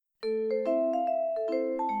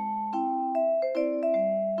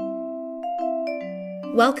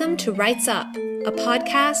Welcome to Rights Up, a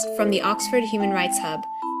podcast from the Oxford Human Rights Hub.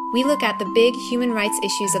 We look at the big human rights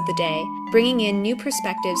issues of the day, bringing in new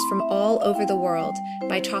perspectives from all over the world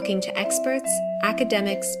by talking to experts,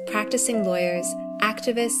 academics, practicing lawyers,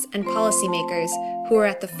 activists, and policymakers who are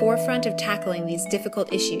at the forefront of tackling these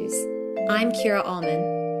difficult issues. I'm Kira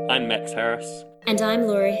Allman. I'm Max Harris. And I'm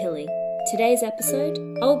Laura Hilly. Today's episode,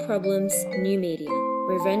 Old Problems, New Media,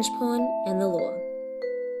 Revenge Porn and the Law.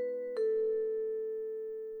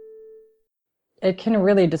 It can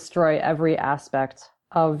really destroy every aspect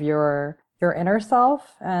of your inner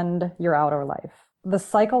self and your outer life. The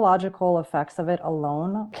psychological effects of it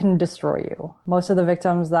alone can destroy you. Most of the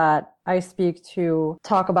victims that I speak to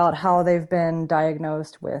talk about how they've been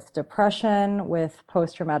diagnosed with depression, with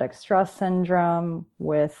post-traumatic stress syndrome,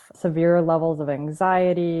 with severe levels of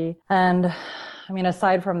anxiety. And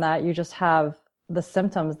aside from that, you just have the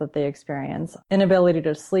symptoms that they experience: inability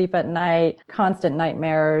to sleep at night, constant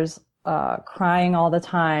nightmares, crying all the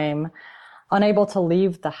time, unable to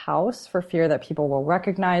leave the house for fear that people will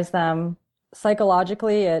recognize them.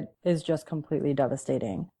 Psychologically, it is just completely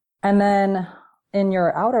devastating. And then in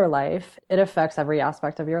your outer life, it affects every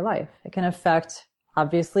aspect of your life. It can affect,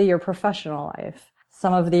 obviously, your professional life.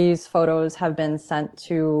 Some of these photos have been sent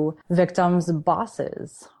to victims'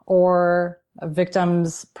 bosses or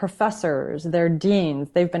victims' professors, their deans.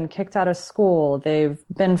 They've been kicked out of school. They've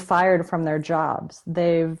been fired from their jobs.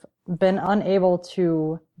 They've been unable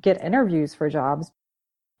to get interviews for jobs.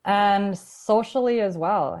 And socially as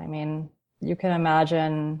well. You can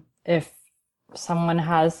imagine if someone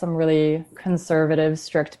has some really conservative,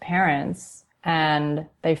 strict parents and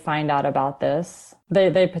they find out about this,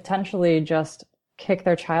 they potentially just kick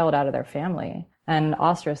their child out of their family and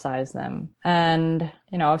ostracize them. And,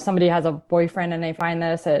 if somebody has a boyfriend and they find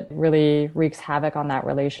this, it really wreaks havoc on that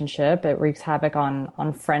relationship. It wreaks havoc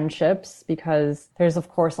on friendships, because there's, of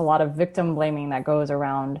course, a lot of victim blaming that goes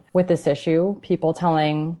around with this issue. People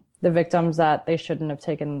telling the victims that they shouldn't have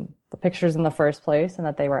taken the pictures in the first place and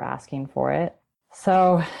that they were asking for it.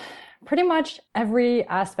 So pretty much every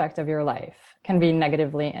aspect of your life can be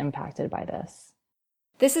negatively impacted by this.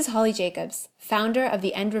 This is Holly Jacobs, founder of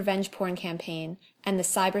the End Revenge Porn campaign and the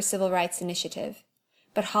Cyber Civil Rights Initiative.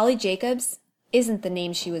 But Holly Jacobs isn't the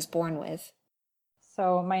name she was born with.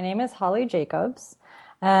 So my name is Holly Jacobs,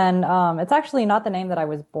 and it's actually not the name that I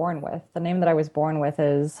was born with. The name that I was born with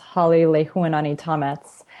is Holly Lehuanani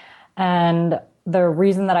Tamets. And the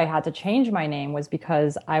reason that I had to change my name was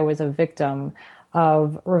because I was a victim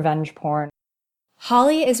of revenge porn.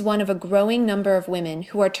 Holly is one of a growing number of women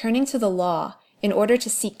who are turning to the law in order to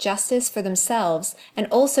seek justice for themselves and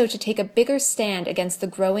also to take a bigger stand against the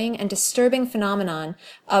growing and disturbing phenomenon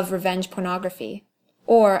of revenge pornography,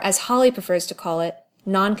 or, as Holly prefers to call it,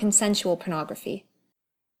 non-consensual pornography.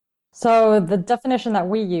 So the definition that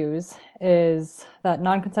we use is that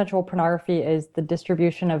non-consensual pornography is the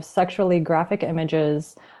distribution of sexually graphic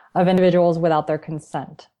images of individuals without their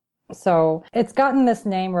consent. So it's gotten this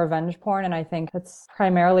name, revenge porn, and I think it's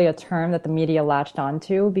primarily a term that the media latched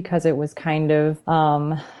onto because it was kind of,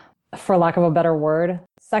 for lack of a better word,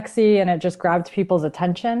 sexy, and it just grabbed people's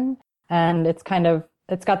attention. And it's got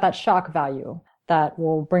that shock value that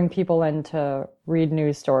will bring people in to read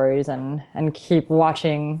news stories and keep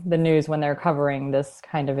watching the news when they're covering this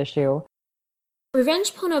kind of issue.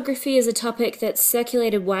 Revenge pornography is a topic that's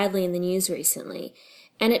circulated widely in the news recently,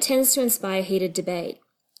 and it tends to inspire heated debate.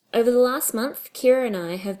 Over the last month, Kira and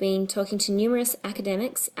I have been talking to numerous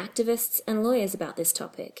academics, activists, and lawyers about this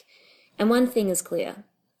topic. And one thing is clear.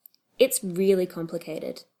 It's really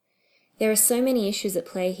complicated. There are so many issues at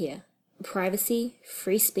play here: privacy,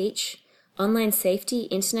 free speech, online safety,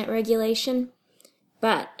 internet regulation.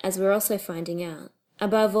 But, as we're also finding out,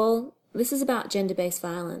 above all, this is about gender-based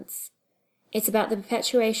violence. It's about the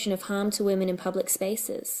perpetuation of harm to women in public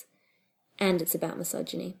spaces. And it's about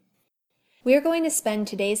misogyny. We are going to spend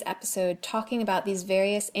today's episode talking about these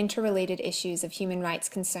various interrelated issues of human rights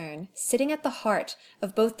concern, sitting at the heart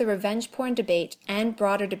of both the revenge porn debate and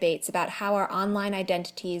broader debates about how our online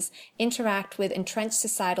identities interact with entrenched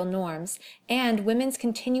societal norms and women's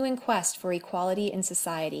continuing quest for equality in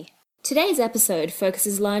society. Today's episode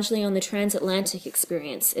focuses largely on the transatlantic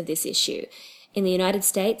experience of this issue in the United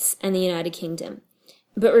States and the United Kingdom.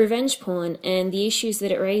 But revenge porn and the issues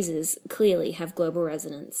that it raises clearly have global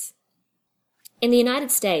resonance. In the United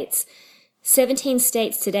States, 17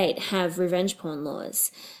 states to date have revenge porn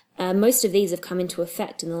laws. Most of these have come into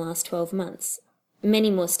effect in the last 12 months. Many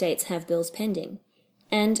more states have bills pending.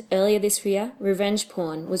 And earlier this year, revenge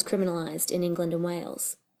porn was criminalised in England and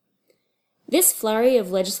Wales. This flurry of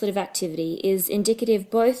legislative activity is indicative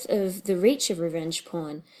both of the reach of revenge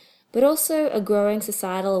porn, but also a growing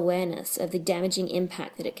societal awareness of the damaging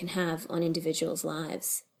impact that it can have on individuals'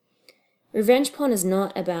 lives. Revenge porn is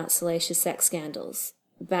not about salacious sex scandals,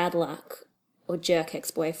 bad luck, or jerk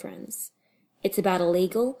ex-boyfriends. It's about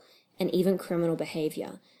illegal and even criminal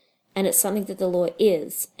behavior, and it's something that the law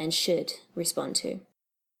is and should respond to.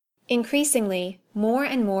 Increasingly, more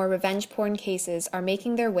and more revenge porn cases are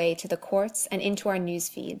making their way to the courts and into our news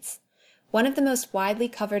feeds. One of the most widely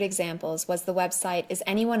covered examples was the website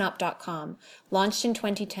IsAnyoneUp.com, launched in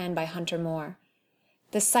 2010 by Hunter Moore.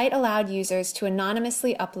 The site allowed users to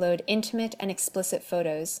anonymously upload intimate and explicit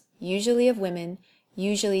photos, usually of women,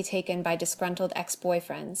 usually taken by disgruntled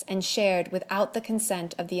ex-boyfriends, and shared without the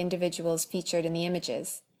consent of the individuals featured in the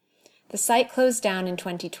images. The site closed down in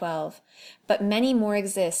 2012, but many more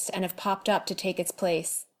exist and have popped up to take its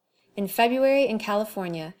place. In February in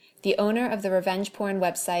California, the owner of the revenge porn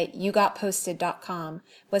website YouGotPosted.com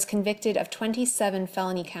was convicted of 27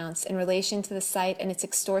 felony counts in relation to the site and its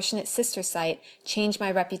extortionate sister site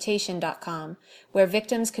ChangeMyReputation.com, where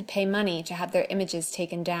victims could pay money to have their images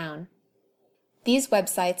taken down. These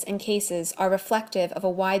websites and cases are reflective of a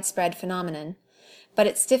widespread phenomenon, but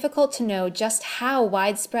it's difficult to know just how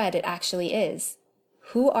widespread it actually is.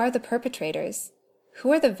 Who are the perpetrators?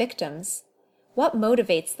 Who are the victims? What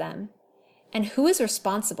motivates them? And who is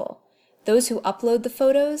responsible? Those who upload the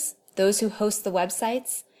photos? Those who host the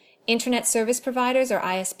websites? Internet service providers or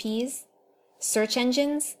ISPs? Search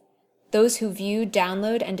engines? Those who view,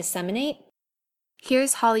 download, and disseminate?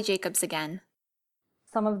 Here's Holly Jacobs again.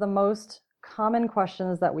 Some of the most common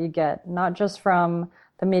questions that we get, not just from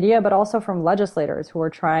the media, but also from legislators who are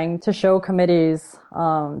trying to show committees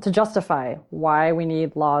to justify why we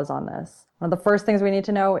need laws on this. One of the first things we need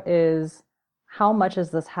to know is, how much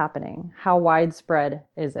is this happening? How widespread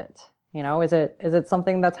is it? You know, is it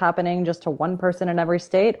something that's happening just to one person in every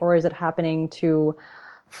state, or is it happening to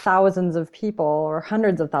thousands of people or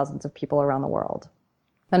hundreds of thousands of people around the world?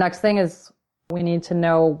 The next thing is, we need to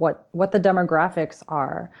know what the demographics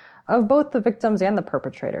are of both the victims and the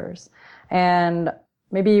perpetrators, and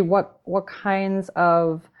maybe what kinds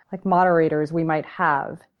of like moderators we might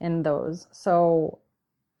have in those. So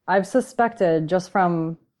I've suspected, just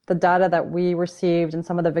from the data that we received and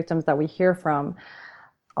some of the victims that we hear from,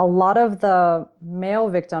 a lot of the male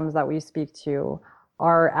victims that we speak to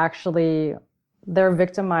are actually, they're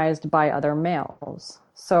victimized by other males.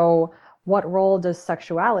 So what role does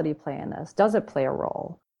sexuality play in this? Does it play a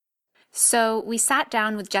role? So we sat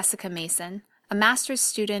down with Jessica Mason, a master's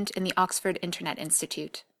student in the Oxford Internet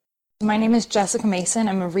Institute. My name is Jessica Mason.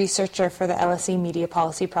 I'm a researcher for the LSE Media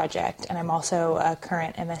Policy Project, and I'm also a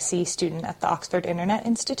current MSc student at the Oxford Internet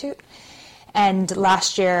Institute. And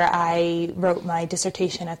last year I wrote my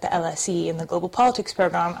dissertation at the LSE in the Global Politics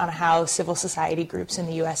program on how civil society groups in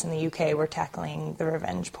the US and the UK were tackling the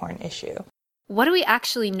revenge porn issue. What do we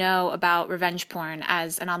actually know about revenge porn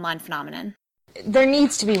as an online phenomenon? There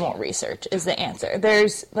needs to be more research is the answer.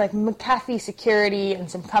 There's like McAfee Security and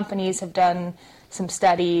some companies have done some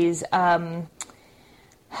studies.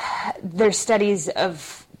 There's studies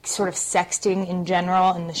of sort of sexting in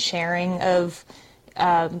general and the sharing of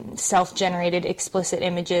self-generated explicit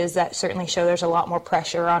images that certainly show there's a lot more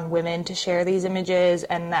pressure on women to share these images,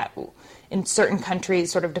 and that in certain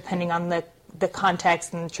countries, sort of depending on the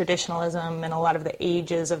context and the traditionalism and a lot of the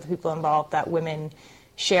ages of the people involved, that women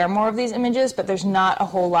share more of these images, but there's not a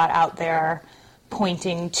whole lot out there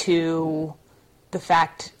pointing to the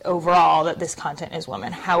fact overall that this content is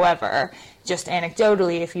women. However, just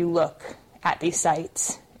anecdotally, if you look at these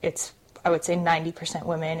sites, it's, I would say, 90%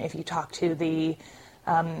 women. If you talk to the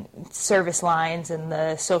service lines and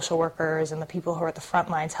the social workers and the people who are at the front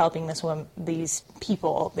lines helping these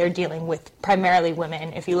people, they're dealing with primarily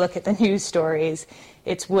women. If you look at the news stories,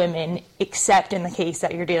 it's women, except in the case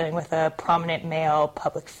that you're dealing with a prominent male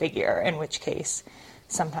public figure, in which case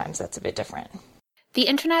sometimes that's a bit different. The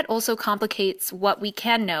internet also complicates what we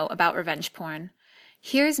can know about revenge porn.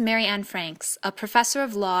 Here's Mary Ann Franks, a professor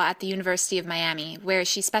of law at the University of Miami, where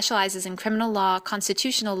she specializes in criminal law,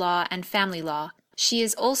 constitutional law, and family law. She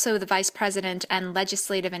is also the vice president and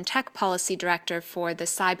legislative and tech policy director for the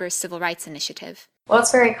Cyber Civil Rights Initiative. Well,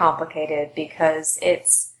 it's very complicated because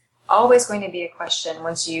it's always going to be a question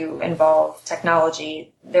once you involve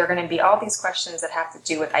technology. There are going to be all these questions that have to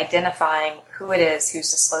do with identifying who it is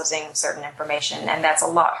who's disclosing certain information, and that's a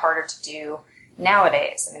lot harder to do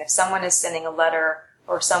nowadays. I mean, if someone is sending a letter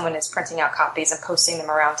or someone is printing out copies and posting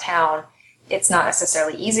them around town, it's not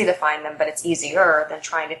necessarily easy to find them, but it's easier than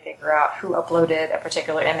trying to figure out who uploaded a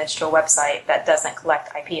particular image to a website that doesn't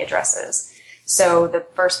collect IP addresses. So the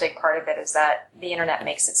first big part of it is that the internet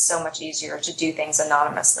makes it so much easier to do things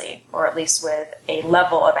anonymously, or at least with a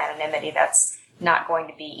level of anonymity that's not going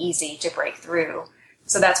to be easy to break through.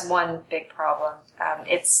 So that's one big problem.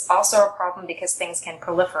 It's also a problem because things can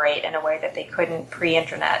proliferate in a way that they couldn't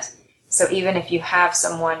pre-internet. So even if you have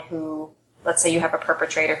someone who, let's say you have a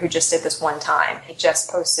perpetrator who just did this one time, he just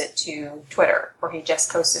posted it to Twitter, or he just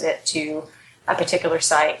posted it to a particular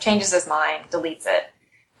site, changes his mind, deletes it.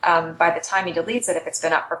 By the time he deletes it, if it's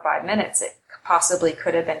been up for 5 minutes, it possibly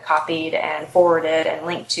could have been copied and forwarded and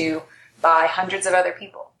linked to by hundreds of other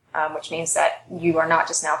people, which means that you are not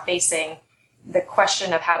just now facing the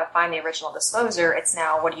question of how to find the original disclosure, it's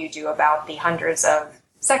now what do you do about the hundreds of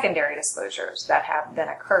secondary disclosures that have then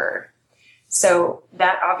occurred. So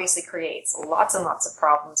that obviously creates lots and lots of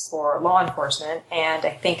problems for law enforcement, and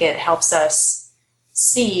I think it helps us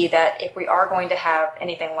see that if we are going to have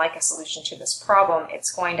anything like a solution to this problem,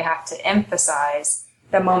 it's going to have to emphasize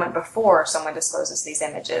the moment before someone discloses these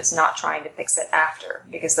images, not trying to fix it after,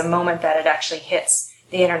 because the moment that it actually hits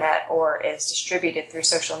the internet or is distributed through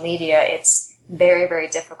social media, it's very, very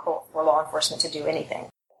difficult for law enforcement to do anything.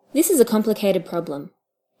 This is a complicated problem.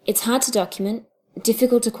 It's hard to document,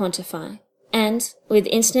 difficult to quantify, and, with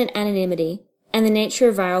internet anonymity and the nature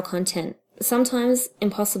of viral content, sometimes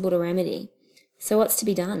impossible to remedy. So what's to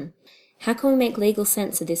be done? How can we make legal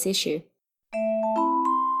sense of this issue?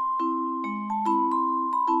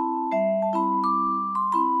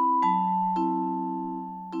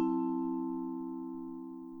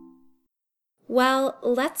 Well,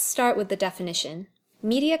 let's start with the definition.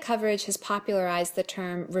 Media coverage has popularized the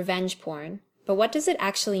term revenge porn, but what does it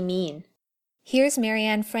actually mean? Here's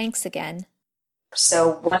Marianne Franks again.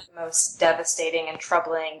 So one of the most devastating and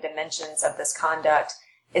troubling dimensions of this conduct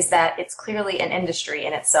is that it's clearly an industry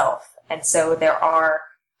in itself. And so there are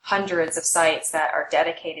hundreds of sites that are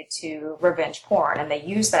dedicated to revenge porn, and they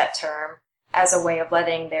use that term as a way of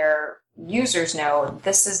letting their users know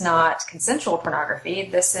this is not consensual pornography.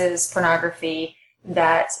 This is pornography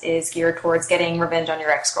that is geared towards getting revenge on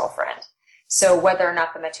your ex-girlfriend. So whether or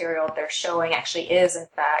not the material they're showing actually is, in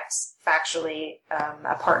fact, factually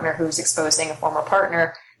a partner who's exposing a former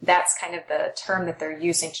partner, that's kind of the term that they're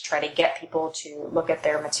using to try to get people to look at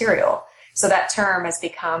their material. So that term has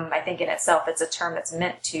become, I think in itself, it's a term that's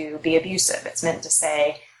meant to be abusive. It's meant to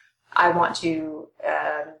say, I want to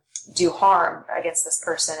do harm against this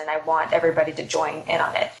person and I want everybody to join in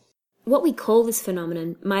on it. What we call this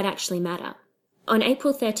phenomenon might actually matter. On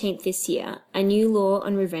April 13th this year, a new law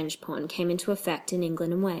on revenge porn came into effect in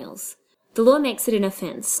England and Wales. The law makes it an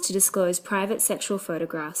offence to disclose private sexual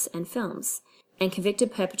photographs and films, and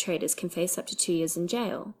convicted perpetrators can face up to 2 years in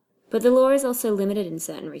jail. But the law is also limited in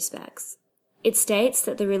certain respects. It states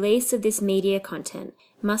that the release of this media content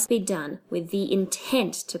must be done with the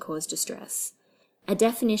intent to cause distress, a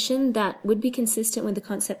definition that would be consistent with the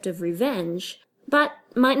concept of revenge, but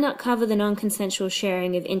might not cover the non-consensual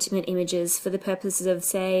sharing of intimate images for the purposes of,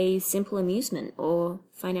 say, simple amusement or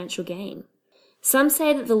financial gain. Some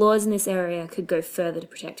say that the laws in this area could go further to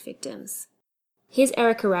protect victims. Here's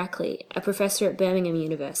Erica Rackley, a professor at Birmingham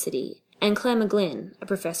University, and Claire McGlynn, a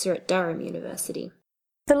professor at Durham University.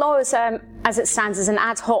 The law is, as it stands, is an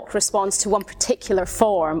ad hoc response to one particular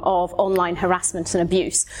form of online harassment and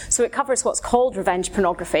abuse. So it covers what's called revenge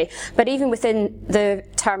pornography, but even within the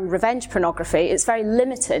term revenge pornography, it's very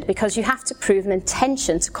limited because you have to prove an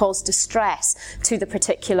intention to cause distress to the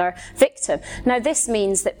particular victim. Now, this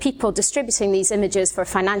means that people distributing these images for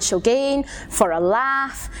financial gain, for a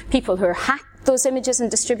laugh, people who are hacking those images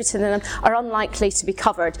and distributing them are unlikely to be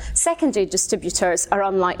covered. Secondary distributors are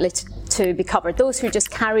unlikely to be covered. Those who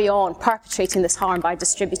just carry on perpetrating this harm by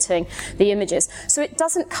distributing the images. So it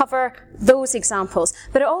doesn't cover those examples,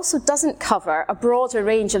 but it also doesn't cover a broader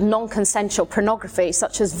range of non-consensual pornography,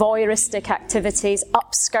 such as voyeuristic activities,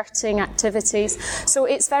 upskirting activities. So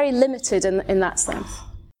it's very limited in that sense.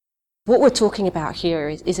 What we're talking about here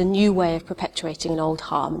is a new way of perpetuating an old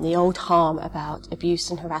harm, and the old harm about abuse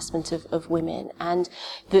and harassment of women, and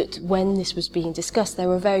that when this was being discussed, there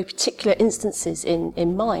were very particular instances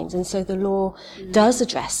in mind, and so the law does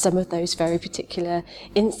address some of those very particular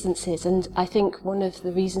instances, and I think one of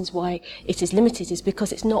the reasons why it is limited is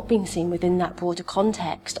because it's not being seen within that broader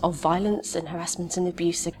context of violence and harassment and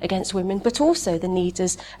abuse against women, but also the need,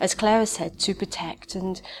 as Claire has said, to protect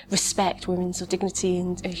and respect women's dignity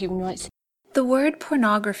and human rights. The word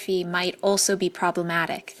pornography might also be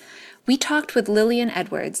problematic. We talked with Lillian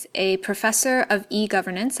Edwards, a professor of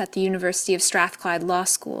e-governance at the University of Strathclyde Law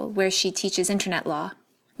School, where she teaches internet law.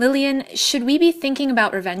 Lillian, should we be thinking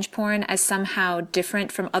about revenge porn as somehow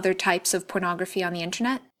different from other types of pornography on the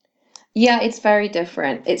internet? Yeah, it's very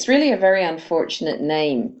different. It's really a very unfortunate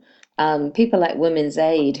name. People like Women's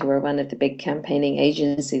Aid, who are one of the big campaigning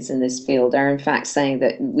agencies in this field, are in fact saying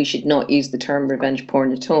that we should not use the term revenge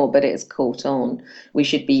porn at all, but it has caught on. We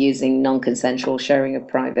should be using non-consensual sharing of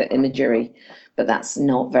private imagery, but that's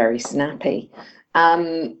not very snappy.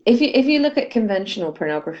 If you look at conventional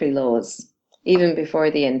pornography laws, even before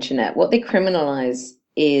the internet, what they criminalize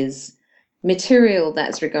is material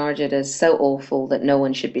that's regarded as so awful that no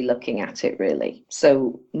one should be looking at it, really.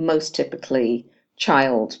 So most typically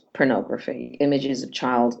child pornography, images of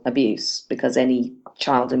child abuse, because any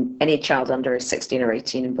child under 16 or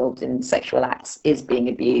 18 involved in sexual acts is being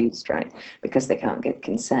abused, right? Because they can't get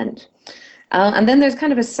consent. And then there's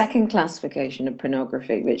kind of a second classification of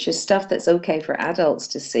pornography, which is stuff that's okay for adults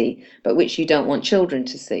to see, but which you don't want children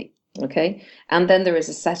to see. Okay. And then there is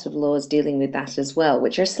a set of laws dealing with that as well,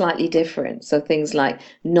 which are slightly different. So things like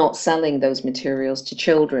not selling those materials to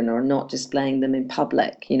children, or not displaying them in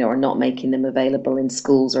public, or not making them available in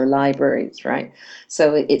schools or libraries, right?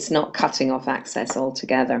 So it's not cutting off access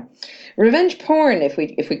altogether. Revenge porn, if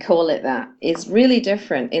we call it that, is really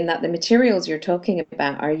different in that the materials you're talking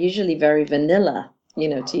about are usually very vanilla,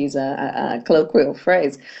 to use a colloquial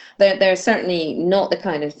phrase. They're certainly not the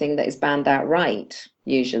kind of thing that is banned outright,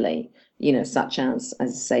 usually, such as I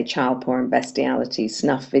say, child porn, bestiality,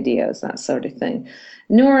 snuff videos, that sort of thing.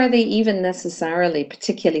 Nor are they even necessarily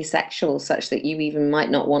particularly sexual, such that you even might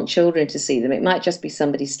not want children to see them. It might just be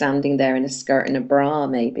somebody standing there in a skirt and a bra,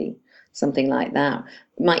 maybe, something like that.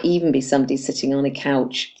 It might even be somebody sitting on a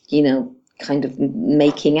couch, kind of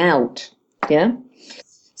making out, yeah?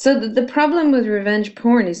 So the problem with revenge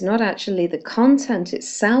porn is not actually the content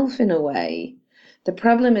itself, in a way. The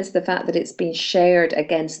problem is the fact that it's been shared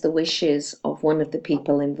against the wishes of one of the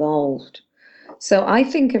people involved. So I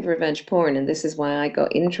think of revenge porn, and this is why I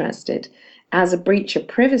got interested, as a breach of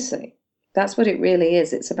privacy. That's what it really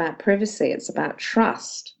is. It's about privacy. It's about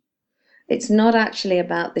trust. It's not actually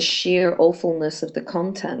about the sheer awfulness of the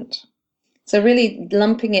content. So really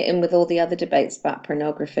lumping it in with all the other debates about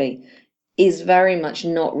pornography is very much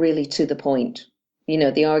not really to the point.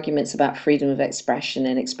 The arguments about freedom of expression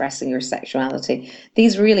and expressing your sexuality,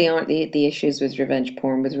 these really aren't the issues with revenge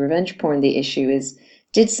porn. With revenge porn, the issue is,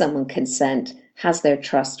 did someone consent? Has their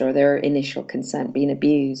trust or their initial consent been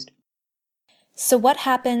abused? So what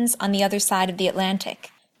happens on the other side of the Atlantic?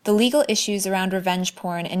 The legal issues around revenge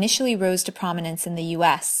porn initially rose to prominence in the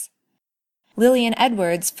US. Lillian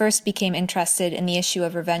Edwards first became interested in the issue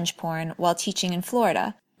of revenge porn while teaching in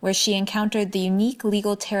Florida, where she encountered the unique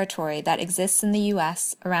legal territory that exists in the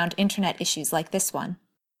US around internet issues like this one.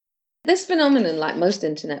 This phenomenon, like most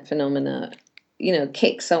internet phenomena,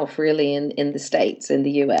 kicks off really in the States, in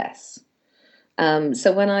the US.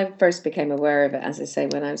 So when I first became aware of it, as I say,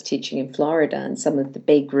 when I was teaching in Florida, and some of the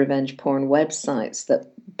big revenge porn websites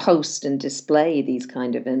that post and display these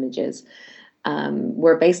kind of images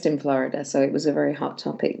were based in Florida, so it was a very hot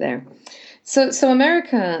topic there. So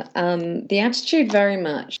America, the attitude very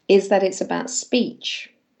much is that it's about speech,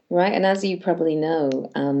 right? And as you probably know,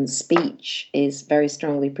 speech is very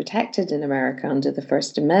strongly protected in America under the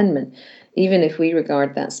First Amendment, even if we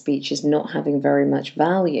regard that speech as not having very much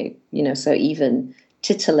value, so even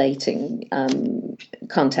titillating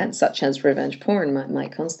content such as revenge porn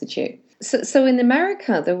might constitute. So in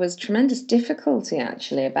America, there was tremendous difficulty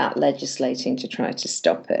actually about legislating to try to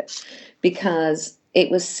stop it, because it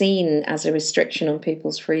was seen as a restriction on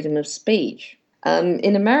people's freedom of speech.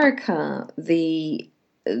 In America, the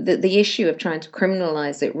issue of trying to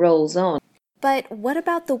criminalize it rolls on. But what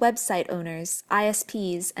about the website owners,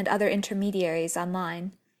 ISPs, and other intermediaries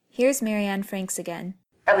online? Here's Marianne Franks again.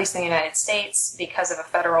 At least in the United States, because of a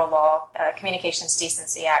federal law, Communications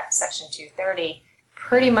Decency Act, Section 230,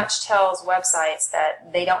 pretty much tells websites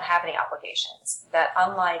that they don't have any obligations. That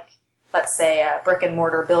unlike, let's say, a brick and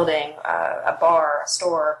mortar building, a bar, a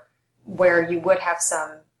store, where you would have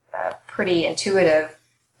some pretty intuitive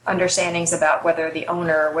understandings about whether the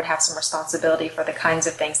owner would have some responsibility for the kinds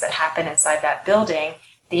of things that happen inside that building,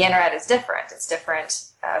 the internet is different. It's different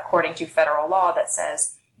according to federal law that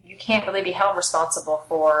says you can't really be held responsible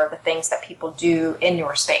for the things that people do in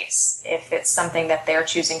your space. If it's something that they're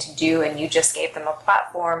choosing to do and you just gave them a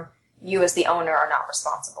platform, you as the owner are not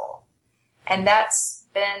responsible. And that's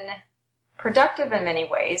been productive in many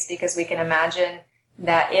ways, because we can imagine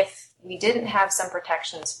that if we didn't have some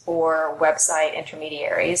protections for website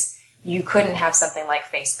intermediaries, you couldn't have something like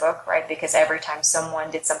Facebook, right? Because every time someone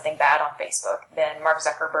did something bad on Facebook, then Mark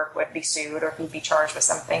Zuckerberg would be sued or he'd be charged with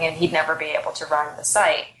something and he'd never be able to run the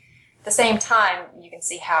site. At the same time, you can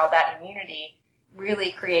see how that immunity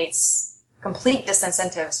really creates complete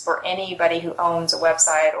disincentives for anybody who owns a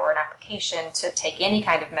website or an application to take any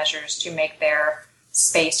kind of measures to make their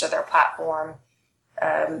space or their platform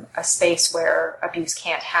a space where abuse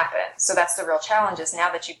can't happen. So that's the real challenge, is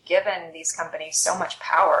now that you've given these companies so much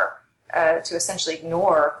power to essentially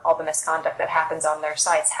ignore all the misconduct that happens on their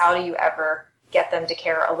sites, how do you ever get them to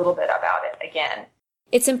care a little bit about it again?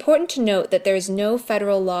 It's important to note that there is no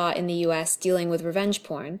federal law in the U.S. dealing with revenge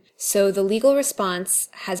porn, so the legal response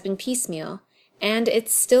has been piecemeal, and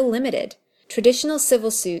it's still limited. Traditional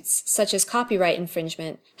civil suits, such as copyright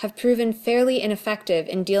infringement, have proven fairly ineffective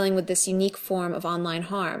in dealing with this unique form of online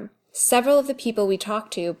harm. Several of the people we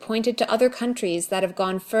talked to pointed to other countries that have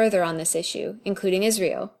gone further on this issue, including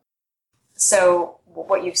Israel. So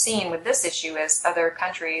what you've seen with this issue is other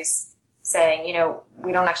countries saying,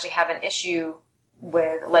 we don't actually have an issue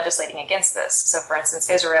with legislating against this. So, for instance,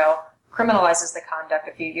 Israel criminalizes the conduct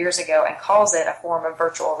a few years ago and calls it a form of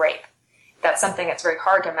virtual rape. That's something that's very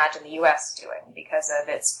hard to imagine the U.S. doing because of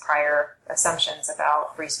its prior assumptions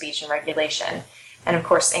about free speech and regulation. And of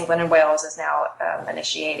course, England and Wales has now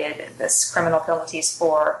initiated this criminal penalties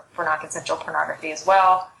for non-consensual pornography as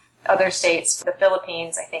well. Other states, the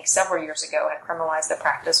Philippines, I think several years ago, had criminalized the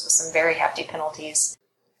practice with some very hefty penalties.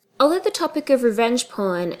 Although the topic of revenge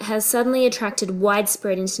porn has suddenly attracted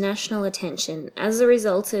widespread international attention as a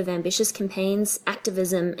result of ambitious campaigns,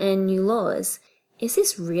 activism, and new laws, is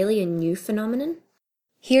this really a new phenomenon?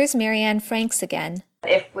 Here's Marianne Franks again.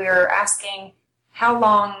 If we're asking how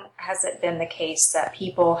long has it been the case that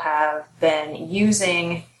people have been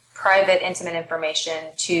using private, intimate information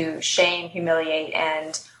to shame, humiliate,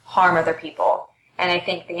 and harm other people? And I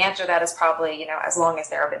think the answer to that is probably, as long as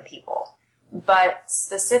there have been people. But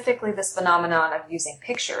specifically this phenomenon of using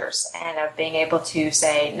pictures and of being able to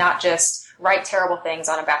say, not just write terrible things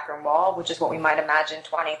on a bathroom wall, which is what we might imagine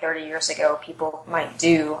 20, 30 years ago people might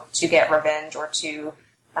do to get revenge or to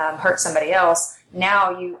hurt somebody else.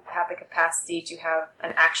 Now you have the capacity to have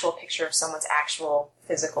an actual picture of someone's actual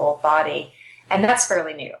physical body, and that's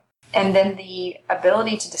fairly new. And then the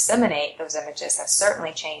ability to disseminate those images has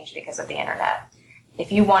certainly changed because of the internet. If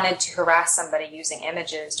you wanted to harass somebody using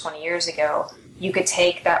images 20 years ago, you could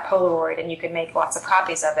take that Polaroid and you could make lots of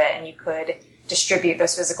copies of it and you could distribute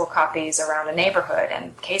those physical copies around a neighborhood.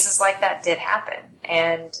 And cases like that did happen.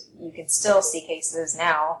 And you can still see cases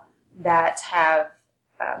now that have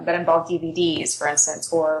that involve DVDs, for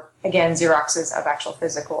instance, or, again, Xeroxes of actual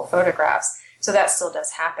physical photographs. So that still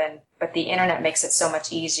does happen. But the internet makes it so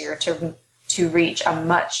much easier to reach a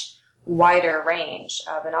much wider range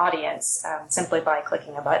of an audience simply by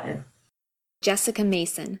clicking a button. Jessica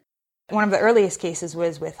Mason. One of the earliest cases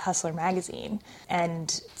was with Hustler magazine,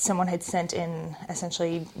 and someone had sent in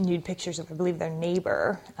essentially nude pictures of, I believe, their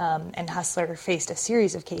neighbor, and Hustler faced a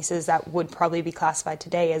series of cases that would probably be classified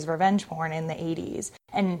today as revenge porn in the 80s.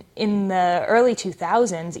 And in the early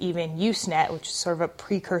 2000s, even Usenet, which is sort of a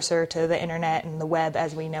precursor to the internet and the web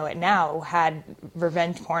as we know it now, had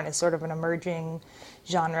revenge porn as sort of an emerging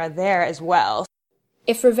genre there as well.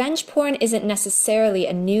 If revenge porn isn't necessarily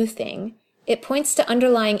a new thing, it points to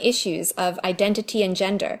underlying issues of identity and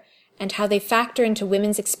gender, and how they factor into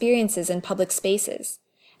women's experiences in public spaces.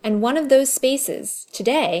 And one of those spaces,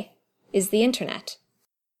 today, is the internet.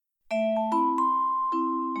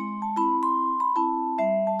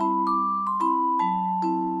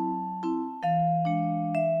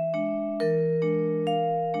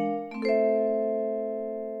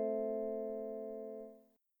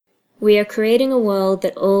 We are creating a world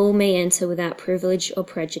that all may enter without privilege or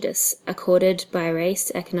prejudice, accorded by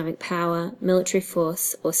race, economic power, military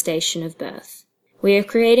force, or station of birth. We are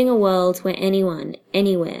creating a world where anyone,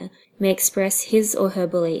 anywhere, may express his or her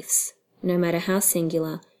beliefs, no matter how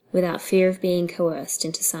singular, without fear of being coerced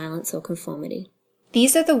into silence or conformity.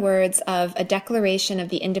 These are the words of A Declaration of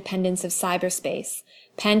the Independence of Cyberspace,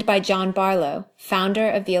 penned by John Barlow, founder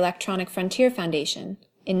of the Electronic Frontier Foundation,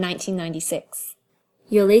 in 1996.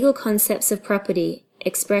 Your legal concepts of property,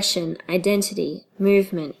 expression, identity,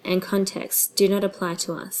 movement, and context do not apply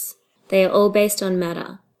to us. They are all based on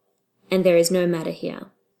matter, and there is no matter here.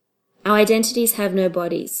 Our identities have no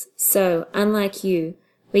bodies, so, unlike you,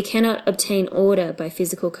 we cannot obtain order by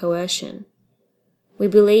physical coercion. We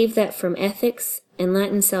believe that from ethics,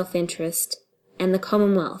 enlightened self-interest, and the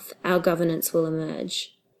Commonwealth, our governance will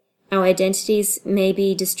emerge. Our identities may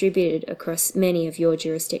be distributed across many of your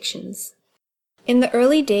jurisdictions. In the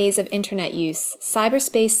early days of internet use,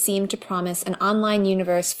 cyberspace seemed to promise an online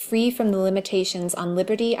universe free from the limitations on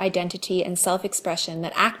liberty, identity, and self-expression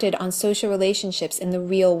that acted on social relationships in the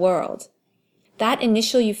real world. that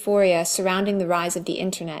initial euphoria surrounding the rise of the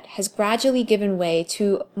internet has gradually given way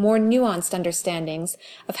to more nuanced understandings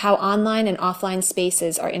of how online and offline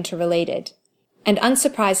spaces are interrelated. And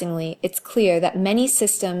unsurprisingly, it's clear that many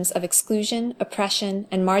systems of exclusion, oppression,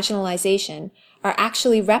 and marginalization are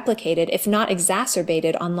actually replicated, if not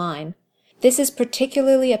exacerbated, online. This is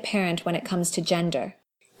particularly apparent when it comes to gender.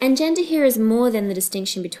 And gender here is more than the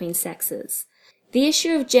distinction between sexes. The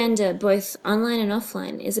issue of gender, both online and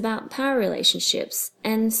offline, is about power relationships,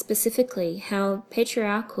 and specifically how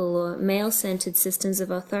patriarchal or male-centered systems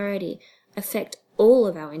of authority affect all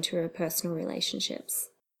of our interpersonal relationships.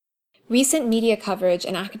 Recent media coverage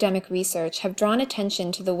and academic research have drawn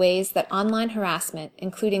attention to the ways that online harassment,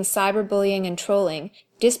 including cyberbullying and trolling,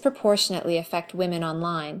 disproportionately affect women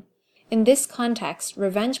online. In this context,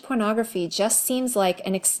 revenge pornography just seems like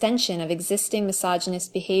an extension of existing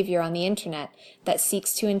misogynist behavior on the internet that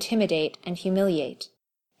seeks to intimidate and humiliate.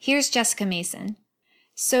 Here's Jessica Mason.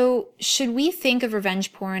 So, should we think of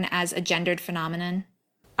revenge porn as a gendered phenomenon?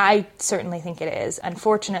 I certainly think it is.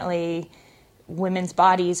 Unfortunately, women's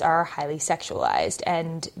bodies are highly sexualized,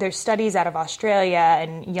 and there's studies out of Australia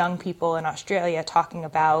and young people in Australia talking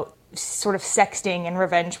about sort of sexting and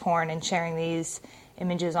revenge porn and sharing these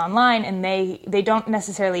images online, and they don't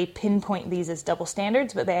necessarily pinpoint these as double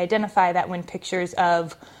standards, but they identify that when pictures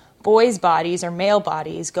of boys' bodies or male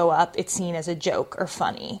bodies go up, it's seen as a joke or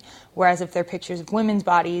funny. Whereas if they're pictures of women's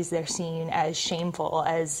bodies, they're seen as shameful,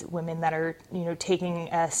 as women that are, taking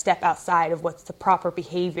a step outside of what's the proper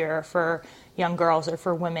behavior for young girls or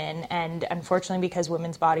for women. And unfortunately, because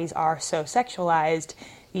women's bodies are so sexualized,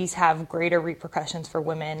 these have greater repercussions for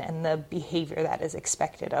women and the behavior that is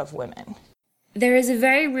expected of women. There is a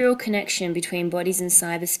very real connection between bodies in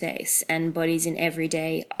cyberspace and bodies in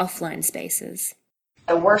everyday offline spaces.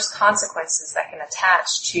 The worst consequences that can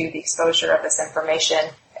attach to the exposure of this information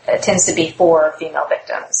tends to be for female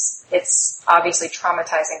victims. It's obviously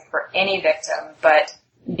traumatizing for any victim, but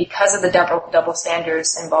because of the double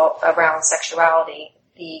standards involved around sexuality,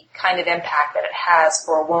 the kind of impact that it has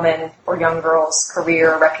for a woman or young girl's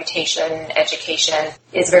career, reputation, education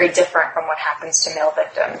is very different from what happens to male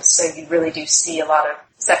victims. So you really do see a lot of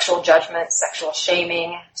sexual judgment, sexual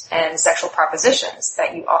shaming, and sexual propositions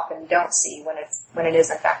that you often don't see when it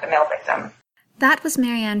is in fact a male victim. That was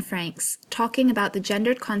Marianne Franks talking about the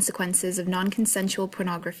gendered consequences of non-consensual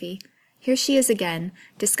pornography. Here she is again,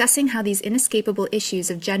 discussing how these inescapable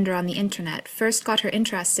issues of gender on the internet first got her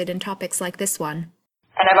interested in topics like this one.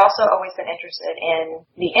 And I've also always been interested in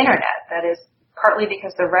the internet. That is partly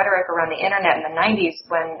because the rhetoric around the internet in the 90s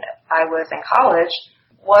when I was in college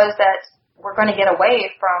was that we're going to get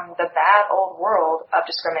away from the bad old world of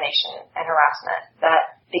discrimination and harassment.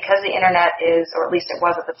 That because the internet is, or at least it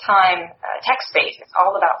was at the time, text-based, it's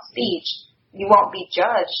all about speech, you won't be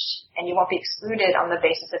judged and you won't be excluded on the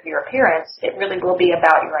basis of your appearance. It really will be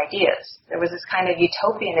about your ideas. There was this kind of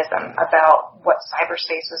utopianism about what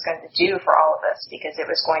cyberspace was going to do for all of us because it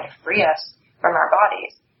was going to free us from our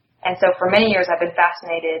bodies. And so for many years I've been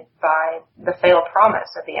fascinated by the failed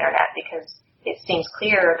promise of the internet because it seems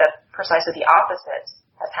clear that precisely the opposite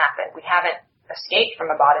has happened. We haven't escaped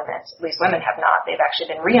from embodiment, at least women have not. They've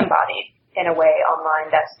actually been re-embodied in a way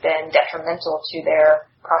online that's been detrimental to their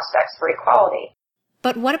prospects for equality.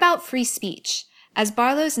 But what about free speech? As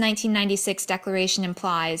Barlow's 1996 declaration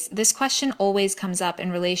implies, this question always comes up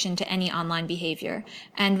in relation to any online behavior,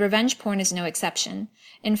 and revenge porn is no exception.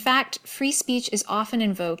 In fact, free speech is often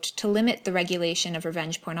invoked to limit the regulation of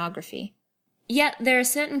revenge pornography. Yet there are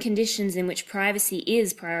certain conditions in which privacy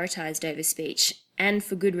is prioritized over speech, and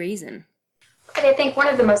for good reason. And I think one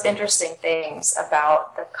of the most interesting things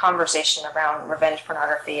about the conversation around revenge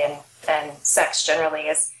pornography and sex generally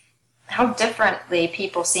is how differently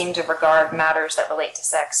people seem to regard matters that relate to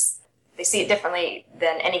sex. They see it differently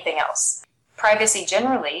than anything else. Privacy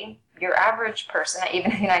generally, your average person,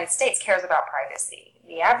 even in the United States, cares about privacy.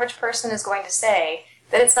 The average person is going to say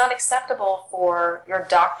that it's not acceptable for your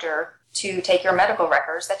doctor to take your medical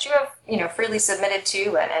records that you have, freely submitted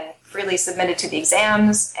to and freely submitted to the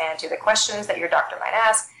exams and to the questions that your doctor might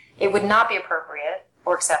ask. It would not be appropriate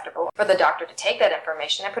or acceptable for the doctor to take that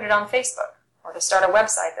information and put it on Facebook or to start a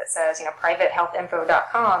website that says,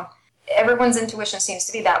 privatehealthinfo.com. Everyone's intuition seems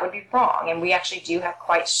to be that would be wrong. And we actually do have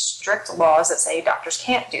quite strict laws that say doctors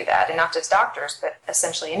can't do that. And not just doctors, but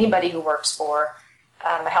essentially anybody who works for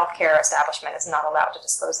a healthcare establishment is not allowed to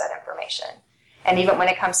disclose that information. And even when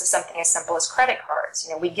it comes to something as simple as credit cards,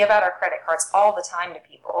 we give out our credit cards all the time to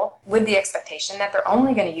people with the expectation that they're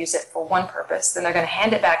only going to use it for one purpose, then they're going to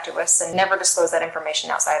hand it back to us and never disclose that information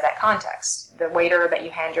outside of that context. The waiter that you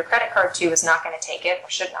hand your credit card to is not going to take it, or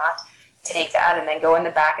should not, take that and then go in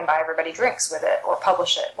the back and buy everybody drinks with it or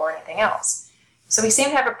publish it or anything else. So we seem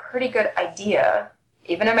to have a pretty good idea,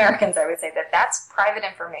 even Americans, I would say, that that's private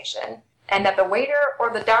information, and that the waiter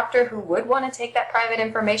or the doctor who would want to take that private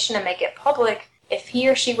information and make it public, if he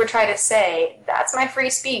or she would try to say, that's my free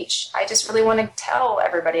speech, I just really want to tell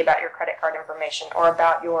everybody about your credit card information or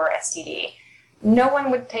about your STD, no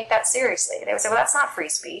one would take that seriously. They would say, well, that's not free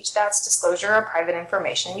speech, that's disclosure of private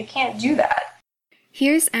information, you can't do that.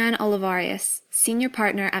 Here's Anne Olivarius, senior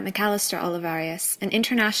partner at McAllister Olivarius, an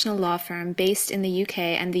international law firm based in the UK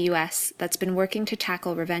and the US that's been working to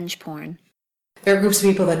tackle revenge porn. There are groups of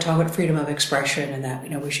people that talk about freedom of expression and that,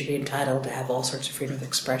 we should be entitled to have all sorts of freedom of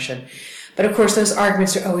expression. But of course, those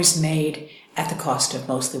arguments are always made at the cost of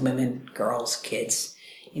mostly women, girls, kids,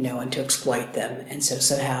 and to exploit them. And so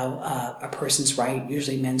somehow a person's right,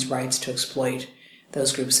 usually men's rights to exploit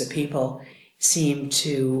those groups of people, seem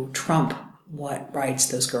to trump what rights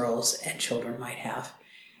those girls and children might have.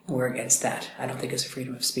 And we're against that. I don't think it's a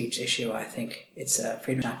freedom of speech issue. I think it's a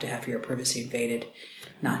freedom not to have your privacy invaded,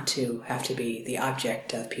 not to have to be the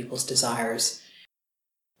object of people's desires.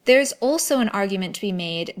 There's also an argument to be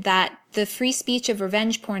made that the free speech of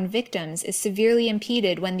revenge porn victims is severely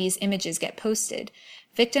impeded when these images get posted.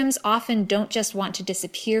 Victims often don't just want to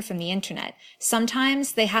disappear from the internet.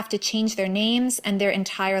 Sometimes they have to change their names and their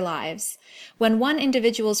entire lives. When one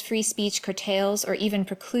individual's free speech curtails or even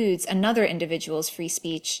precludes another individual's free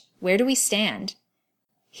speech, where do we stand?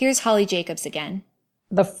 Here's Holly Jacobs again.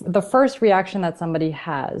 The first reaction that somebody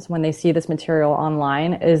has when they see this material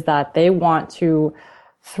online is that they want to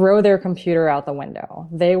throw their computer out the window.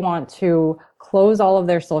 They want to close all of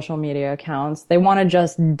their social media accounts. They want to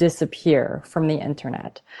just disappear from the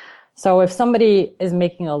internet. So if somebody is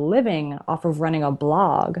making a living off of running a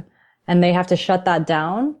blog and they have to shut that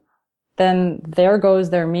down, then there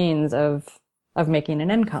goes their means of making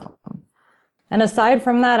an income. And aside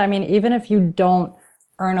from that, even if you don't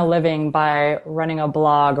earn a living by running a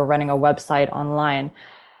blog or running a website online,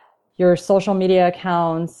 your social media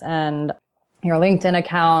accounts and your LinkedIn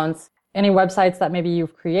accounts, any websites that maybe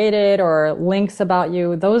you've created or links about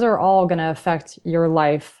you, those are all going to affect your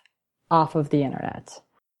life off of the internet.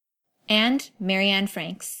 And Marianne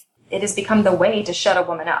Franks. It has become the way to shut a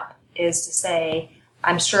woman up, is to say,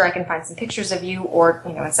 I'm sure I can find some pictures of you, or,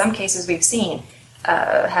 in some cases we've seen,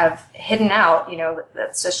 have hidden out,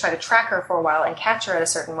 let's just try to track her for a while and catch her at a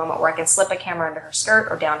certain moment where I can slip a camera under her skirt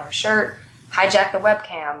or down her shirt, hijack the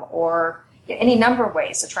webcam, or any number of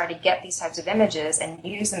ways to try to get these types of images and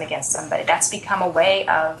use them against somebody. That's become a way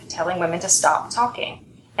of telling women to stop talking.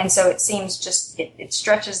 And so it seems it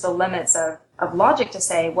stretches the limits of logic to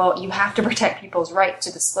say, well, you have to protect people's right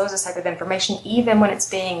to disclose this type of information, even when it's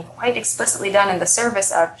being quite explicitly done in the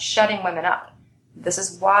service of shutting women up. This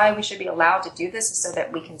is why we should be allowed to do this, so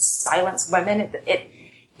that we can silence women.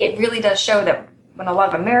 It really does show that when a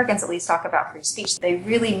lot of Americans at least talk about free speech, they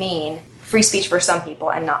really mean free speech for some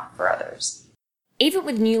people and not for others. Even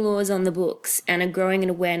with new laws on the books and a growing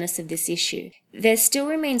awareness of this issue, there still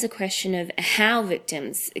remains a question of how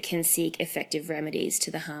victims can seek effective remedies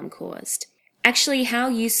to the harm caused. Actually, how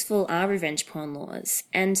useful are revenge porn laws,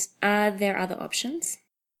 and are there other options?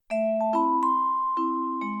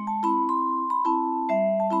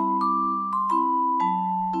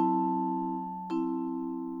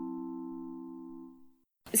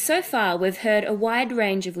 So far, we've heard a wide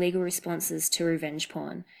range of legal responses to revenge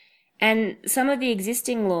porn, and some of the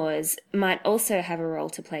existing laws might also have a role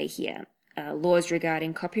to play here. Laws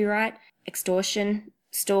regarding copyright, extortion,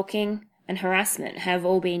 stalking, and harassment have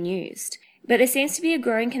all been used. But there seems to be a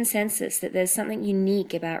growing consensus that there's something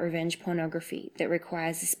unique about revenge pornography that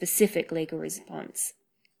requires a specific legal response.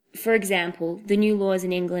 For example, the new laws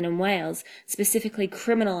in England and Wales specifically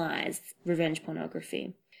criminalise revenge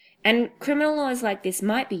pornography. And criminal laws like this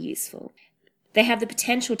might be useful. They have the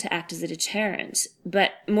potential to act as a deterrent,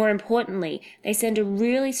 but more importantly, they send a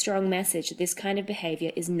really strong message that this kind of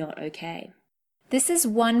behaviour is not okay. This is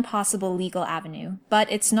one possible legal avenue, but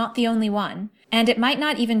it's not the only one, and it might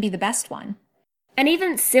not even be the best one. And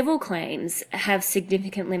even civil claims have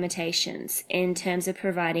significant limitations in terms of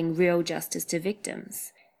providing real justice to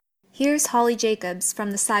victims. Here's Holly Jacobs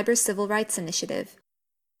from the Cyber Civil Rights Initiative.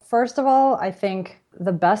 First of all, I think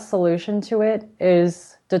the best solution to it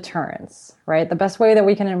is deterrence, right? The best way that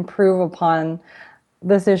we can improve upon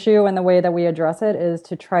this issue and the way that we address it is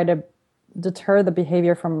to try to deter the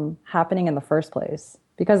behavior from happening in the first place.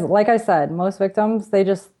 Because like I said, most victims, they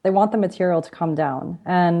want the material to come down.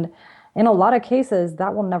 And in a lot of cases,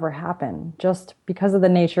 that will never happen just because of the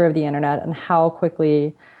nature of the internet and how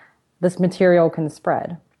quickly this material can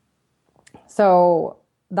spread. So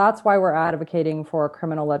That's why we're advocating for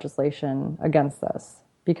criminal legislation against this.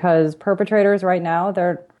 Because perpetrators right now,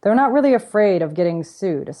 they're not really afraid of getting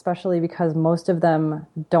sued, especially because most of them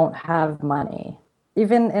don't have money.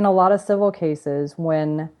 Even in a lot of civil cases,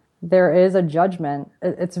 when there is a judgment,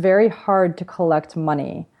 it's very hard to collect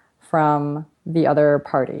money from the other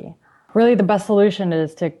party. Really, the best solution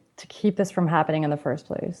is to keep this from happening in the first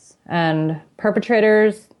place. And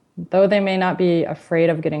perpetrators, though they may not be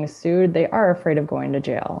afraid of getting sued, they are afraid of going to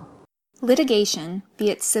jail. Litigation,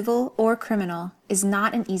 be it civil or criminal, is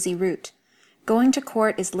not an easy route. Going to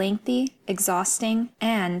court is lengthy, exhausting,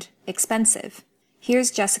 and expensive.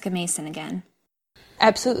 Here's Jessica Mason again.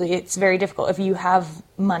 Absolutely. It's very difficult. If you have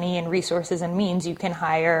money and resources and means, you can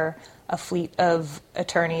hire a fleet of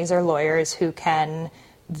attorneys or lawyers who can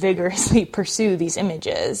vigorously pursue these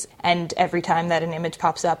images. And every time that an image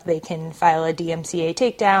pops up, they can file a DMCA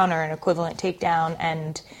takedown or an equivalent takedown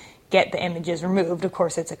and get the images removed. Of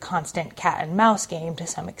course, it's a constant cat and mouse game to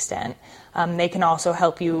some extent. They can also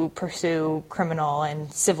help you pursue criminal and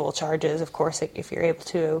civil charges, of course, if you're able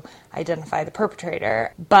to identify the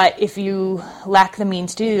perpetrator. But if you lack the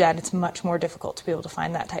means to do that, it's much more difficult to be able to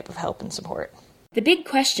find that type of help and support. The big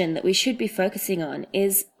question that we should be focusing on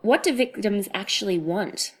is, what do victims actually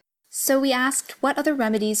want? So we asked what other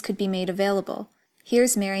remedies could be made available.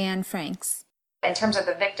 Here's Marianne Franks. In terms of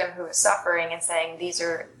the victim who is suffering and saying,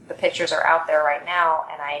 the pictures are out there right now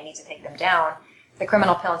and I need to take them down, the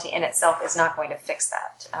criminal penalty in itself is not going to fix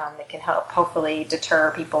that. It can help hopefully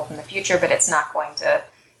deter people from the future, but it's not going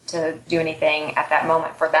to do anything at that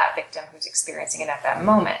moment for that victim who's experiencing it at that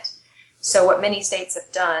moment. So what many states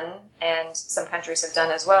have done, and some countries have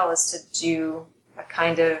done as well, is to do a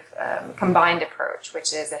kind of combined approach,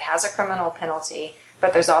 which is it has a criminal penalty,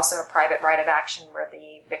 but there's also a private right of action where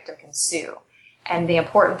the victim can sue. And the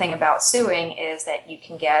important thing about suing is that you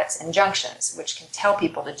can get injunctions, which can tell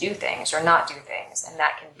people to do things or not do things. And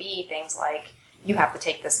that can be things like, you have to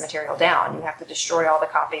take this material down, you have to destroy all the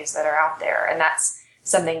copies that are out there. And that's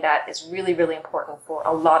something that is really, really important for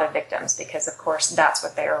a lot of victims, because of course that's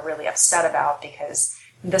what they are really upset about, because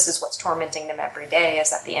this is what's tormenting them every day, is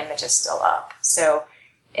that the image is still up. So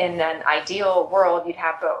in an ideal world, you'd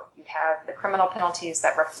have both. You'd have the criminal penalties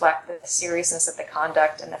that reflect the seriousness of the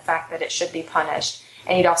conduct and the fact that it should be punished.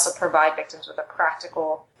 And you'd also provide victims with a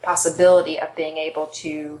practical possibility of being able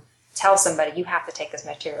to tell somebody, you have to take this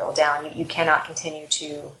material down. You cannot continue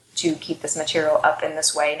to keep this material up in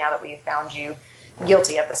this way now that we've found you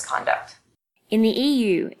guilty of this conduct. In the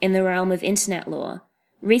EU, in the realm of internet law,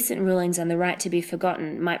 recent rulings on the right to be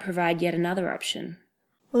forgotten might provide yet another option.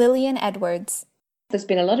 Lillian Edwards. There's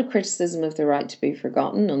been a lot of criticism of the right to be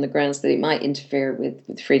forgotten on the grounds that it might interfere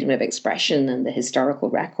with freedom of expression and the historical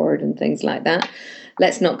record and things like that.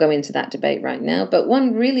 Let's not go into that debate right now. But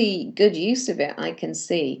one really good use of it I can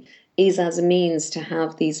see is as a means to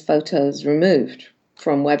have these photos removed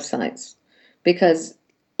from websites. Because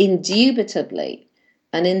indubitably,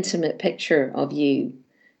 an intimate picture of you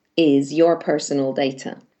is your personal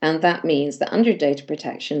data. And that means that under data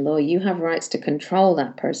protection law, you have rights to control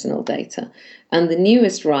that personal data. And the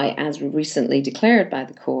newest right, as recently declared by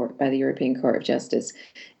the court, by the European Court of Justice,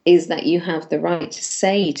 is that you have the right to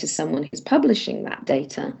say to someone who's publishing that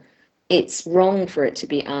data, it's wrong for it to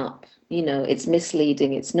be up. You know, it's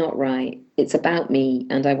misleading, it's not right, it's about me,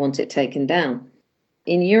 and I want it taken down.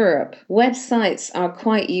 In Europe, websites are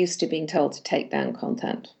quite used to being told to take down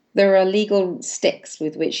content. There are legal sticks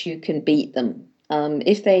with which you can beat them.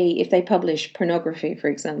 If they publish pornography, for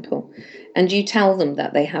example, and you tell them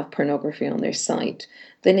that they have pornography on their site,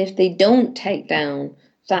 then if they don't take down,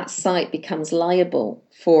 that site becomes liable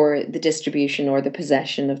for the distribution or the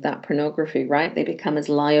possession of that pornography, right? They become as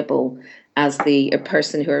liable as the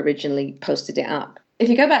person who originally posted it up. If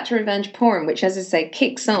you go back to revenge porn, which, as I say,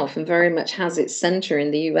 kicks off and very much has its center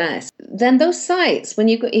in the US, then those sites,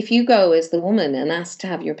 if you go as the woman and ask to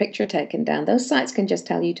have your picture taken down, those sites can just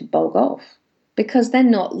tell you to bog off, because they're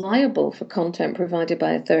not liable for content provided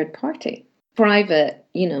by a third party. Private,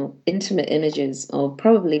 intimate images of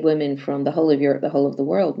probably women from the whole of Europe, the whole of the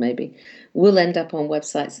world maybe, will end up on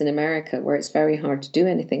websites in America where it's very hard to do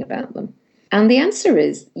anything about them. And the answer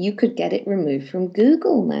is you could get it removed from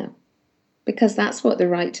Google now, because that's what the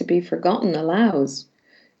right to be forgotten allows.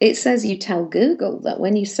 It says you tell Google that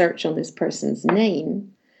when you search on this person's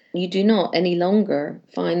name, you do not any longer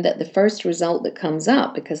find that the first result that comes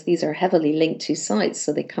up, because these are heavily linked to sites,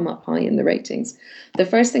 so they come up high in the ratings, the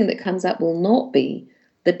first thing that comes up will not be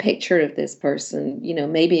the picture of this person,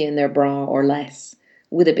 maybe in their bra or less,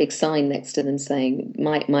 with a big sign next to them saying,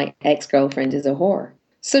 my ex-girlfriend is a whore.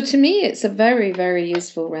 So to me, it's a very, very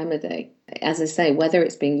useful remedy. as I say, whether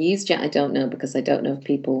it's being used yet, I don't know, because I don't know if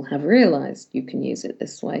people have realized you can use it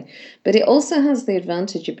this way. But it also has the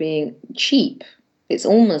advantage of being cheap. It's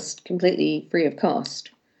almost completely free of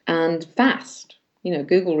cost and fast.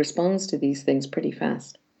 Google responds to these things pretty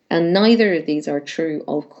fast. And neither of these are true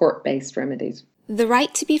of court-based remedies. The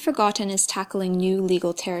right to be forgotten is tackling new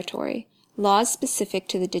legal territory, laws specific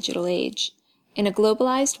to the digital age. In a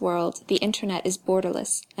globalized world, the internet is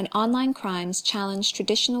borderless, and online crimes challenge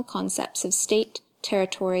traditional concepts of state,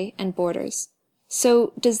 territory, and borders.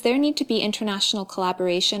 So, does there need to be international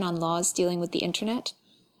collaboration on laws dealing with the internet?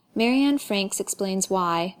 Marianne Franks explains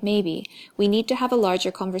why, maybe, we need to have a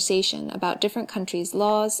larger conversation about different countries'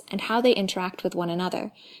 laws and how they interact with one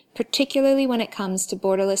another, particularly when it comes to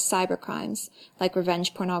borderless cybercrimes, like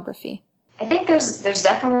revenge pornography. I think there's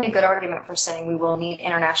definitely a good argument for saying we will need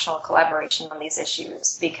international collaboration on these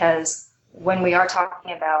issues, because when we are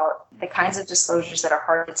talking about the kinds of disclosures that are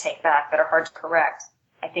hard to take back, that are hard to correct,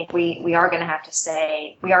 I think we are going to have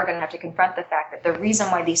to confront the fact that the reason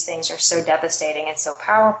why these things are so devastating and so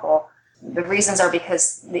powerful, the reasons are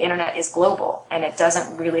because the internet is global and it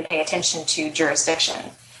doesn't really pay attention to jurisdiction.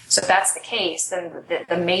 So if that's the case, then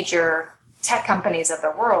the major tech companies of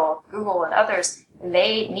the world, Google and others,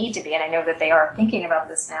 they need to be, and I know that they are thinking about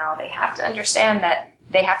this now, they have to understand that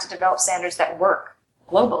they have to develop standards that work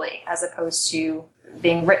globally as opposed to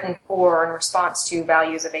being written for in response to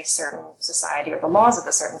values of a certain society or the laws of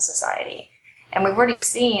a certain society. And we've already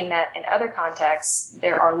seen that in other contexts,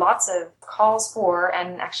 there are lots of calls for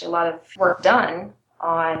and actually a lot of work done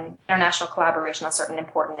on international collaboration on certain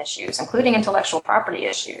important issues, including intellectual property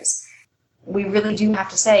issues. We really do have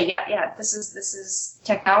to say, this is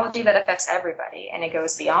technology that affects everybody, and it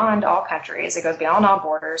goes beyond all countries, it goes beyond all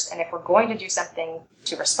borders, and if we're going to do something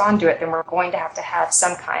to respond to it, then we're going to have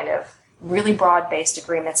some kind of really broad-based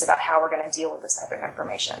agreements about how we're going to deal with this type of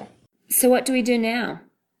information. So what do we do now?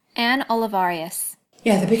 Anne Olivarius.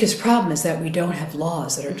 Yeah, the biggest problem is that we don't have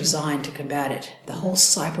laws that are designed to combat it. The whole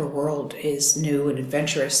cyber world is new and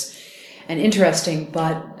adventurous and interesting,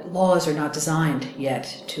 but laws are not designed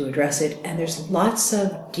yet to address it. And there's lots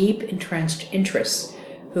of deep entrenched interests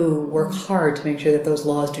who work hard to make sure that those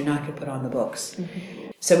laws do not get put on the books.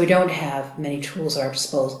 Mm-hmm. So we don't have many tools at our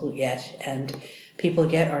disposal yet, and people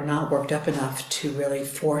yet are not worked up enough to really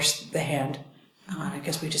force the hand on. I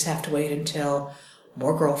guess we just have to wait until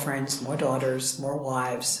more girlfriends, more daughters, more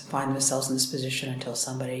wives find themselves in this position until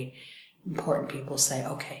important people say,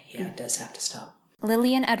 okay, yeah, it does have to stop.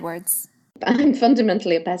 Lillian Edwards. I'm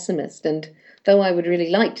fundamentally a pessimist, and though I would really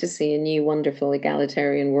like to see a new, wonderful,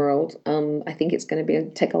 egalitarian world, I think it's going to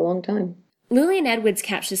take a long time. Lillian Edwards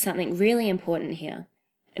captures something really important here.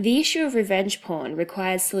 The issue of revenge porn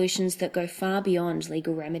requires solutions that go far beyond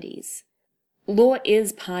legal remedies. Law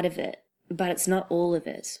is part of it, but it's not all of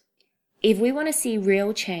it. If we want to see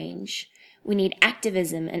real change, we need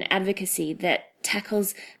activism and advocacy that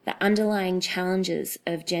tackles the underlying challenges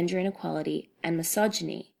of gender inequality and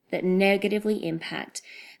misogyny that negatively impact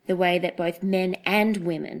the way that both men and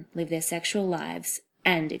women live their sexual lives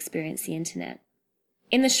and experience the internet.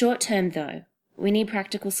 In the short term, though, we need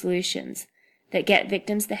practical solutions that get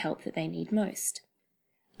victims the help that they need most.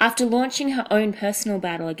 After launching her own personal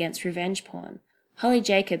battle against revenge porn, Holly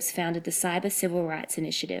Jacobs founded the Cyber Civil Rights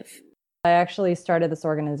Initiative. I actually started this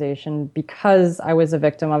organization because I was a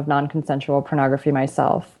victim of non-consensual pornography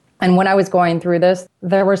myself. And when I was going through this,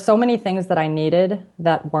 there were so many things that I needed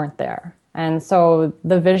that weren't there. And so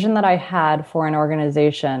the vision that I had for an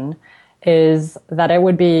organization is that it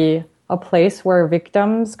would be a place where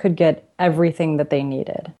victims could get everything that they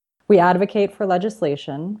needed. We advocate for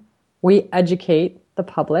legislation. We educate the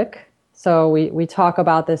public. So we talk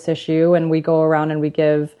about this issue and we go around and we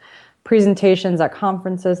give presentations at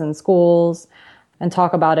conferences and schools and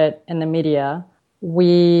talk about it in the media.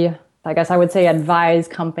 We, I guess I would say, advise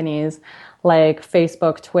companies like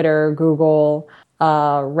Facebook, Twitter, Google,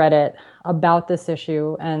 Reddit about this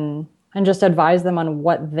issue and just advise them on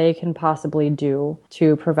what they can possibly do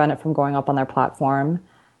to prevent it from going up on their platform.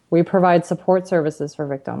 We provide support services for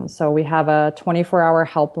victims. So we have a 24-hour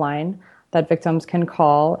helpline that victims can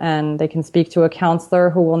call, and they can speak to a counselor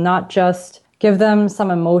who will not just give them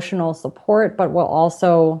some emotional support, but will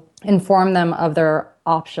also inform them of their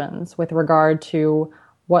options with regard to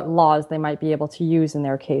what laws they might be able to use in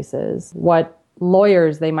their cases, what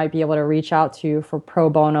lawyers they might be able to reach out to for pro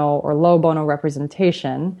bono or low bono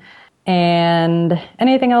representation, and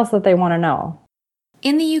anything else that they want to know.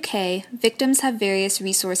 In the UK, victims have various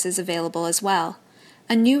resources available as well.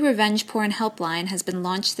 A new revenge porn helpline has been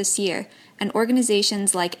launched this year, and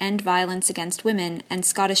organizations like End Violence Against Women and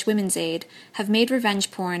Scottish Women's Aid have made revenge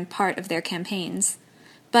porn part of their campaigns.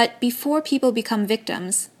 But before people become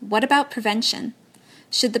victims, what about prevention?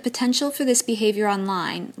 Should the potential for this behavior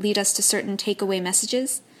online lead us to certain takeaway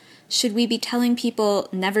messages? Should we be telling people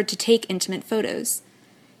never to take intimate photos?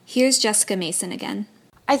 Here's Jessica Mason again.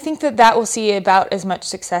 I think that will see about as much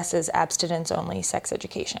success as abstinence-only sex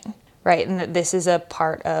education, right? And that this is a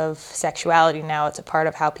part of sexuality now. It's a part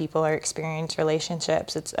of how people are experiencing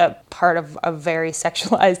relationships. It's a part of a very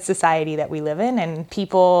sexualized society that we live in, and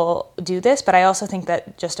people do this. But I also think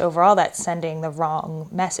that just overall, that's sending the wrong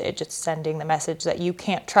message. It's sending the message that you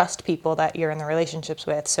can't trust people that you're in the relationships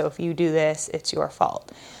with, so if you do this, it's your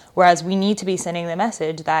fault. Whereas we need to be sending the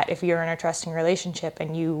message that if you're in a trusting relationship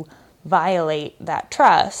and you violate that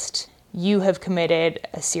trust, you have committed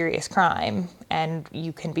a serious crime and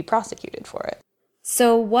you can be prosecuted for it.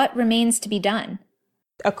 So what remains to be done?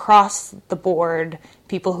 Across the board,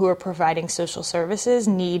 people who are providing social services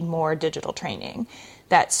need more digital training.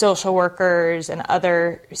 That social workers and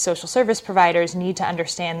other social service providers need to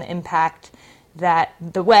understand the impact that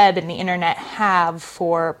the web and the internet have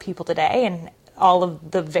for people today, and all of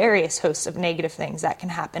the various hosts of negative things that can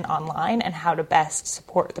happen online, and how to best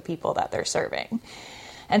support the people that they're serving.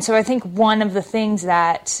 And so I think one of the things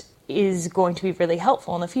that is going to be really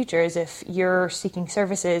helpful in the future is if you're seeking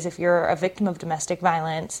services, if you're a victim of domestic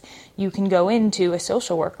violence, you can go into a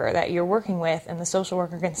social worker that you're working with, and the social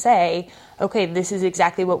worker can say, okay, this is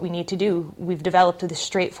exactly what we need to do. We've developed this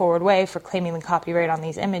straightforward way for claiming the copyright on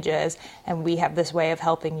these images, and we have this way of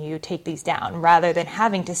helping you take these down, rather than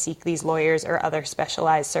having to seek these lawyers or other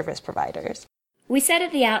specialized service providers. We said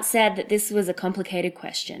at the outset that this was a complicated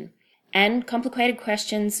question. And complicated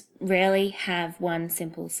questions rarely have one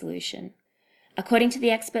simple solution. According to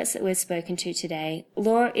the experts that we've spoken to today,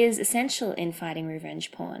 law is essential in fighting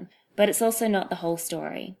revenge porn, but it's also not the whole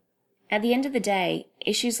story. At the end of the day,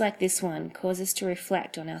 issues like this one cause us to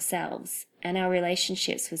reflect on ourselves and our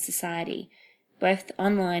relationships with society, both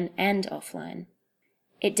online and offline.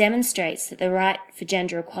 It demonstrates that the right for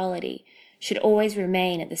gender equality should always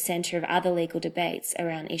remain at the centre of other legal debates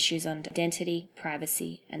around issues on identity,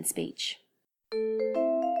 privacy, and speech.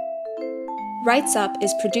 Rights Up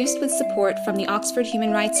is produced with support from the Oxford Human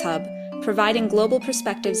Rights Hub, providing global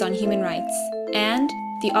perspectives on human rights, and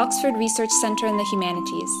the Oxford Research Centre in the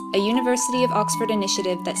Humanities, a University of Oxford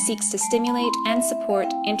initiative that seeks to stimulate and support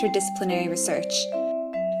interdisciplinary research.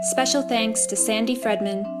 Special thanks to Sandy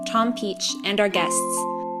Fredman, Tom Peach, and our guests.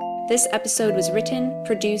 This episode was written,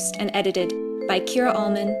 produced, and edited by Kira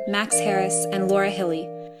Allman, Max Harris, and Laura Hilly,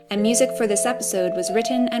 and music for this episode was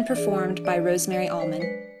written and performed by Rosemary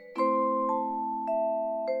Allman.